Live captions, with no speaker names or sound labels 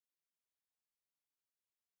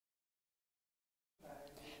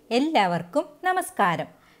എല്ലാവർക്കും നമസ്കാരം.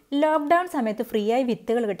 ലോക്ക്ഡൗൺ സമയത്ത് ഫ്രീ ആയി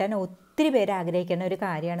വിത്തുകൾ കിട്ടാൻ ഒത്തിരി പേര് ആഗ്രഹിക്കുന്ന ഒരു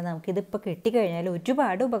കാര്യമാണ്. നമുക്കിതിപ്പോൾ കിട്ടിക്കഴിഞ്ഞാൽ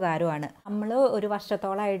ഒരുപാട് ഉപകാരമാണ്. നമ്മൾ ഒരു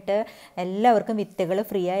വർഷത്തോളമായിട്ട് എല്ലാവർക്കും വിത്തുകൾ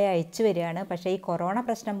ഫ്രീ ആയി അയച്ചു വരികയാണ്. പക്ഷേ ഈ കൊറോണ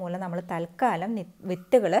പ്രശ്നം മൂലം നമ്മൾ തൽക്കാലം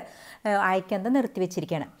വിത്തുകൾ അയക്കുന്നത്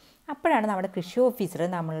നിർത്തിവെച്ചിരിക്കുകയാണ്. അപ്പോഴാണ് നമ്മുടെ കൃഷി ഓഫീസർ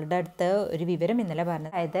നമ്മളുടെ അടുത്ത് ഒരു വിവരം ഇന്നലെ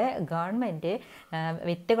പറഞ്ഞത്. അതായത് ഗവൺമെൻറ്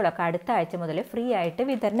വിത്തുകളൊക്കെ അടുത്ത ആഴ്ച മുതൽ ഫ്രീ ആയിട്ട്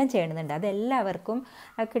വിതരണം ചെയ്യുന്നുണ്ട്. അതെല്ലാവർക്കും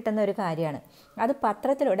കിട്ടുന്ന ഒരു കാര്യമാണ്. അത്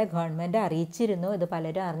പത്രത്തിലൂടെ ഗവൺമെൻറ് അറിയിച്ചിരുന്നു. ഇത്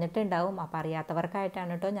പലരും അറിഞ്ഞിട്ടുണ്ടാവും. അപ്പോൾ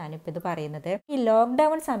അറിയാത്തവർക്കായിട്ടാണ് കേട്ടോ ഞാനിപ്പോൾ ഇത് പറയുന്നത്. ഈ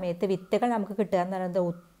ലോക്ക്ഡൗൺ സമയത്ത് വിത്തുകൾ നമുക്ക് കിട്ടുക എന്ന് പറയുന്നത്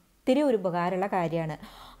ഒത്തിരി ഒരു ഉപകാരമുള്ള കാര്യമാണ്.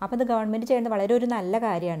 അപ്പോൾ ഇത് ഗവൺമെൻറ് ചെയ്യുന്നത് വളരെ ഒരു നല്ല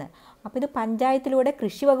കാര്യമാണ്. അപ്പോൾ ഇത് പഞ്ചായത്തിലൂടെ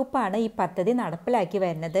കൃഷി വകുപ്പാണ് ഈ പദ്ധതി നടപ്പിലാക്കി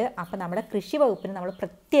വരുന്നത്. അപ്പോൾ നമ്മുടെ കൃഷി വകുപ്പിന് നമ്മൾ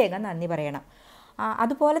പ്രത്യേകം നന്ദി പറയണം.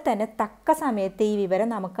 അതുപോലെ തന്നെ തക്ക സമയത്ത് ഈ വിവരം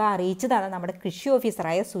നമുക്ക് അറിയിച്ചു തന്ന നമ്മുടെ കൃഷി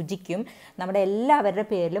ഓഫീസറായ സുജിക്കും നമ്മുടെ എല്ലാവരുടെ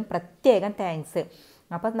പേരിലും പ്രത്യേകം താങ്ക്സ്.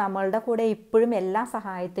 അപ്പം നമ്മളുടെ കൂടെ ഇപ്പോഴും എല്ലാ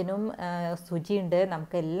സഹായത്തിനും സുജിയുണ്ട്.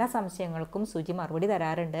 നമുക്ക് എല്ലാ സംശയങ്ങൾക്കും സുജി മറുപടി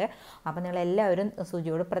തരാറുണ്ട്. അപ്പം നിങ്ങളെല്ലാവരും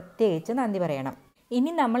സുജിയോട് പ്രത്യേകിച്ച് നന്ദി പറയണം.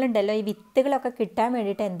 ഇനി നമ്മളുണ്ടല്ലോ ഈ വിത്തുകളൊക്കെ കിട്ടാൻ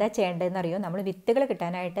വേണ്ടിയിട്ട് എന്താ ചെയ്യേണ്ടതെന്ന് അറിയോ? നമ്മൾ വിത്തുകൾ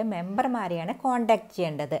കിട്ടാനായിട്ട് മെമ്പർമാരെയാണ് കോൺടാക്റ്റ്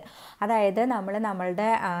ചെയ്യേണ്ടത്. അതായത് നമ്മളുടെ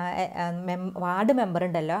വാർഡ് മെമ്പർ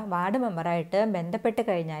ഉണ്ടല്ലോ, വാർഡ് മെമ്പറായിട്ട് ബന്ധപ്പെട്ട്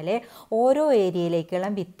കഴിഞ്ഞാൽ ഓരോ ഏരിയയിലേക്കുള്ള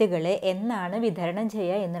വിത്തുകൾ എന്നാണ് വിതരണം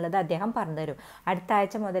ചെയ്യുക എന്നുള്ളത് അദ്ദേഹം പറഞ്ഞുതരും. അടുത്ത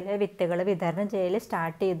ആഴ്ച മുതൽ വിത്തുകൾ വിതരണം ചെയ്യൽ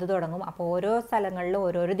സ്റ്റാർട്ട് ചെയ്ത് തുടങ്ങും. അപ്പോൾ ഓരോ സ്ഥലങ്ങളിലും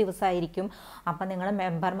ഓരോരോ ദിവസമായിരിക്കും. അപ്പോൾ നിങ്ങൾ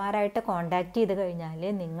മെമ്പർമാരായിട്ട് കോൺടാക്റ്റ് ചെയ്ത് കഴിഞ്ഞാൽ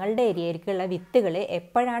നിങ്ങളുടെ ഏരിയയിലേക്കുള്ള വിത്തുകൾ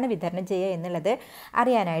എപ്പോഴാണ് വിതരണം ചെയ്യുക എന്നുള്ളത്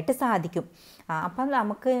അറിയാനായിട്ട് സാധിക്കും. അപ്പം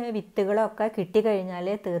നമുക്ക് വിത്തുകളൊക്കെ കിട്ടിക്കഴിഞ്ഞാൽ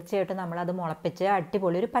തീർച്ചയായിട്ടും നമ്മളത് മുളപ്പിച്ച്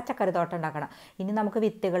അടിപൊളി ഒരു പച്ചക്കറി തോട്ടം ഉണ്ടാക്കണം. ഇനി നമുക്ക്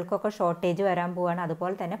വിത്തുകൾക്കൊക്കെ ഷോർട്ടേജ് വരാൻ പോവുകയാണ്.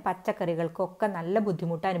 അതുപോലെ തന്നെ പച്ചക്കറികൾക്കൊക്കെ നല്ല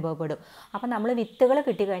ബുദ്ധിമുട്ട് അനുഭവപ്പെടും. അപ്പം നമ്മൾ വിത്തുകൾ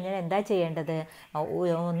കിട്ടിക്കഴിഞ്ഞാൽ എന്താ ചെയ്യേണ്ടത്?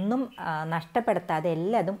 ഒന്നും നഷ്ടപ്പെടുത്താതെ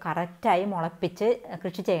എല്ലാതും കറക്റ്റായി മുളപ്പിച്ച്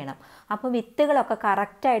കൃഷി ചെയ്യണം. അപ്പോൾ വിത്തുകളൊക്കെ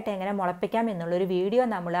കറക്റ്റായിട്ട് എങ്ങനെ മുളപ്പിക്കാം എന്നുള്ളൊരു വീഡിയോ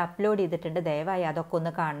നമ്മൾ അപ്ലോഡ് ചെയ്തിട്ടുണ്ട്. ദയവായി അതൊക്കെ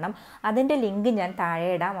ഒന്ന് കാണണം. അതിൻ്റെ ലിങ്ക് ഞാൻ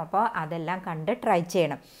താഴെ ഇടാം. അപ്പോൾ അതെല്ലാം കണ്ട് ട്രൈ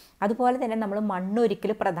ചെയ്യണം. അതുപോലെ തന്നെ നമ്മൾ മണ്ണ്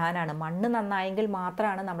ഒരിക്കലും പ്രധാനമാണ്. മണ്ണ് നന്നായെങ്കിൽ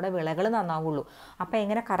മാത്രമാണ് നമ്മുടെ വിളകൾ നന്നാവുള്ളൂ. അപ്പോൾ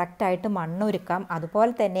എങ്ങനെ കറക്റ്റായിട്ട് മണ്ണ് ഒരുക്കാം,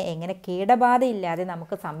 അതുപോലെ തന്നെ എങ്ങനെ കീടബാധയില്ലാതെ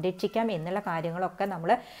നമുക്ക് സംരക്ഷിക്കാം എന്നുള്ള കാര്യങ്ങളൊക്കെ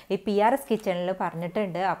നമ്മൾ ഈ PRS കിച്ചണിൽ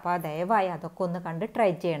പറഞ്ഞിട്ടുണ്ട്. അപ്പോൾ ദയവായി അതൊക്കെ ഒന്ന് കണ്ട് ട്രൈ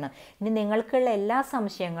ചെയ്യണം. ഇനി നിങ്ങൾക്കുള്ള എല്ലാ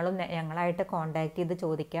സംശയങ്ങളും ഞങ്ങളായിട്ട് കോൺടാക്ട് ചെയ്ത്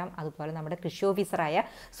ചോദിക്കാം. അതുപോലെ നമ്മുടെ കൃഷി ഓഫീസറായ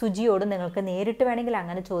സുജിയോട് നിങ്ങൾക്ക് നേരിട്ട് വേണമെങ്കിൽ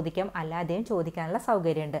അങ്ങനെ ചോദിക്കാം, അല്ലാതെയും ചോദിക്കാനുള്ള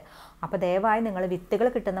സൗകര്യമുണ്ട്. അപ്പോൾ ദയവായി നിങ്ങൾ വിത്തുകൾ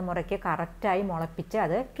കിട്ടുന്ന മുറയ്ക്ക് കറക്റ്റായി മുളപ്പിച്ച്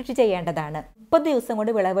അത് കൃഷി ചെയ്യേണ്ടതാണ്. 30 ദിവസം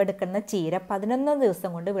കൊണ്ട് വിളവെടുക്കുന്ന ചീര 11 ദിവസം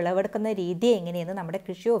കൊണ്ട് വിളവെടുക്കുന്ന രീതി എങ്ങനെയെന്ന് നമ്മുടെ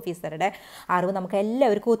കൃഷി ഓഫീസറുടെ അറിവ് നമുക്ക്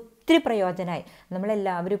എല്ലാവർക്കും ഒത്തിരി പ്രയോജനമായി.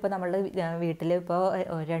 നമ്മളെല്ലാവരും ഇപ്പോൾ നമ്മളുടെ വീട്ടിൽ ഇപ്പോൾ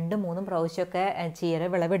 2-3 പ്രാവശ്യമൊക്കെ ചീര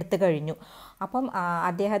വിളവെടുത്ത് കഴിഞ്ഞു. അപ്പം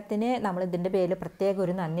അദ്ദേഹത്തിന് നമ്മൾ ഇതിൻ്റെ പേരിൽ പ്രത്യേക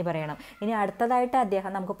ഒരു നന്ദി പറയണം. ഇനി അടുത്തതായിട്ട്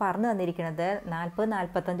അദ്ദേഹം നമുക്ക് പറഞ്ഞു തന്നിരിക്കുന്നത്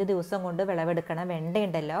 40-45 ദിവസം കൊണ്ട് വിളവെടുക്കണ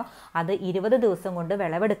വെണ്ടയുണ്ടല്ലോ, അത് 20 ദിവസം കൊണ്ട്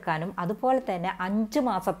വിളവെടുക്കാനും അതുപോലെ തന്നെ 5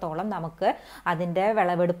 മാസത്തോളം നമുക്ക് അതിൻ്റെ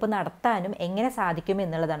വിളവെടുപ്പ് നടത്താനും എങ്ങനെ സാധിക്കും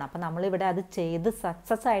എന്നുള്ളതാണ്. അപ്പം നമ്മളിവിടെ അത് ചെയ്ത്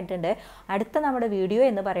സക്സസ് ആയിട്ടുണ്ട്. അടുത്ത നമ്മുടെ വീഡിയോ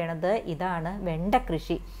എന്ന് പറയുന്നത് ഇതാണ്, വെണ്ട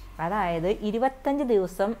കൃഷി. അതായത് 25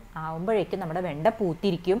 ദിവസം ആകുമ്പോഴേക്കും നമ്മുടെ വെണ്ട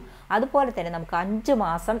പൂത്തിരിക്കും. അതുപോലെ തന്നെ നമുക്ക് 5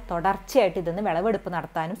 മാസം തുടർച്ചയായിട്ട് ഇതിന്ന് വിളവെടുപ്പ്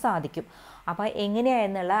നടത്താനും സാധിക്കും. അപ്പോൾ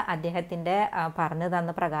എങ്ങനെയാണെന്നുള്ള അദ്ദേഹത്തിൻ്റെ പറഞ്ഞു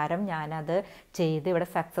തന്ന പ്രകാരം ഞാനത് ചെയ്ത് ഇവിടെ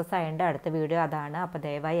സക്സസ് ആയതിൻ്റെ അടുത്ത വീഡിയോ അതാണ്. അപ്പോൾ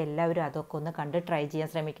ദയവായി എല്ലാവരും അതൊക്കെ ഒന്ന് കണ്ട് ട്രൈ ചെയ്യാൻ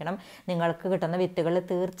ശ്രമിക്കണം. നിങ്ങൾക്ക് കിട്ടുന്ന വിത്തുകൾ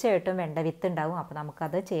തീർച്ചയായിട്ടും വെണ്ട വിത്ത് ഉണ്ടാവും. അപ്പോൾ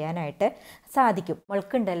നമുക്കത് ചെയ്യാനായിട്ട് സാധിക്കും.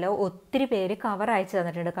 നമ്മൾക്കുണ്ടല്ലോ ഒത്തിരി പേര് കവർ അയച്ചു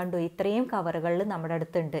തന്നിട്ടുണ്ട്. കണ്ടു, ഇത്രയും കവറുകളിൽ നമ്മുടെ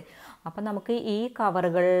അടുത്തുണ്ട്. അപ്പം നമുക്ക് ഈ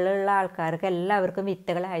കവറുകളിലുള്ള ആൾക്കാർക്ക് എല്ലാവർക്കും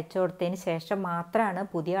വിത്തുകൾ അയച്ചു കൊടുത്തതിന് ശേഷം മാത്രമാണ്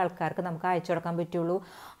പുതിയ ആൾക്കാർക്ക് നമുക്ക് അയച്ചു കൊടുക്കാൻ പറ്റുള്ളൂ.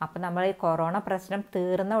 അപ്പം നമ്മൾ ഈ കൊറോണ പ്രശ്നം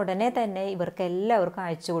തീർന്ന ഉടനെ തന്നെ ഇവർക്ക് എല്ലാവർക്കും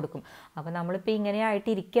അയച്ചു കൊടുക്കും. അപ്പോൾ നമ്മളിപ്പോൾ ഇങ്ങനെ ആയിട്ട്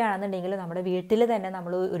ഇരിക്കുകയാണെന്നുണ്ടെങ്കിൽ നമ്മുടെ വീട്ടിൽ തന്നെ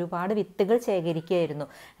നമ്മൾ ഒരുപാട് വിത്തുകൾ ശേഖരിക്കുകയായിരുന്നു.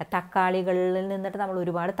 തക്കാളികളിൽ നിന്നിട്ട് നമ്മൾ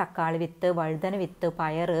ഒരുപാട് തക്കാളി വിത്ത്, വഴുതന വിത്ത്,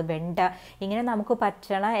 പയർ, വെണ്ട, ഇങ്ങനെ നമുക്ക്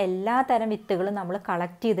പറ്റണ എല്ലാ തരം വിത്തുകളും നമ്മൾ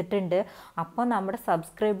കളക്ട് ചെയ്തിട്ടുണ്ട്. അപ്പോൾ നമ്മുടെ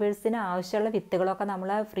സബ്സ്ക്രൈബേഴ്സിന് ആവശ്യമുള്ള വിത്തുകളൊക്കെ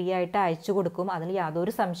നമ്മൾ ഫ്രീ ആയിട്ട് അയച്ചു കൊടുക്കും. അതിൽ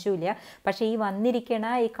യാതൊരു സംശയമില്ല. പക്ഷേ ഈ വന്നിരിക്കണ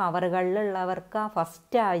ഈ കവറുകളിലുള്ളവർക്ക്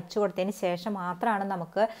ഫസ്റ്റ് അയച്ചു കൊടുത്തതിന് ശേഷം മാത്രമാണ്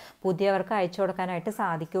നമുക്ക് പുതിയവർക്ക് അയച്ചു കൊടുക്കാനായിട്ട്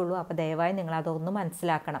സാധിക്കുകയുള്ളൂ. അപ്പോൾ ദയവായി നിങ്ങളതൊന്ന്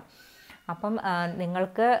മനസ്സിലാക്കണം. അപ്പം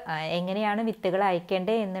നിങ്ങൾക്ക് എങ്ങനെയാണ് വിത്തുകൾ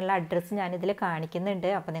അയക്കേണ്ടത് എന്നുള്ള അഡ്രസ്സ് ഞാനിതിൽ കാണിക്കുന്നുണ്ട്.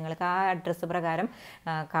 അപ്പോൾ നിങ്ങൾക്ക് ആ അഡ്രസ്സ് പ്രകാരം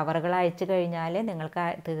കവറുകൾ അയച്ചു കഴിഞ്ഞാൽ നിങ്ങൾക്ക്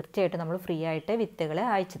തീർച്ചയായിട്ടും നമ്മൾ ഫ്രീ ആയിട്ട് വിത്തുകൾ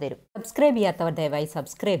അയച്ചു തരും. സബ്സ്ക്രൈബ് ചെയ്യാത്തവർ ദയവായി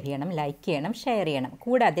സബ്സ്ക്രൈബ് ചെയ്യണം, ലൈക്ക് ചെയ്യണം, ഷെയർ ചെയ്യണം.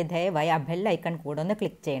 കൂടാതെ ദയവായി ആ ബെൽ ഐക്കൺ കൂടെ ഒന്ന്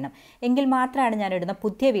ക്ലിക്ക് ചെയ്യണം. എങ്കിൽ മാത്രമാണ് ഞാനിടുന്ന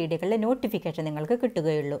പുതിയ വീഡിയോകളുടെ നോട്ടിഫിക്കേഷൻ നിങ്ങൾക്ക്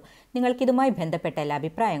കിട്ടുകയുള്ളൂ. നിങ്ങൾക്കിതുമായി ബന്ധപ്പെട്ട എല്ലാ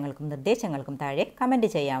അഭിപ്രായങ്ങൾക്കും നിർദ്ദേശങ്ങൾക്കും താഴെ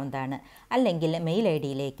കമൻറ്റ് ചെയ്യാവുന്നതാണ്. അല്ലെങ്കിൽ മെയിൽ ID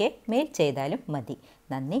യിലേക്ക് മെയിൽ ചെയ്താലും മതി.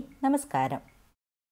 നന്ദി, നമസ്കാരം.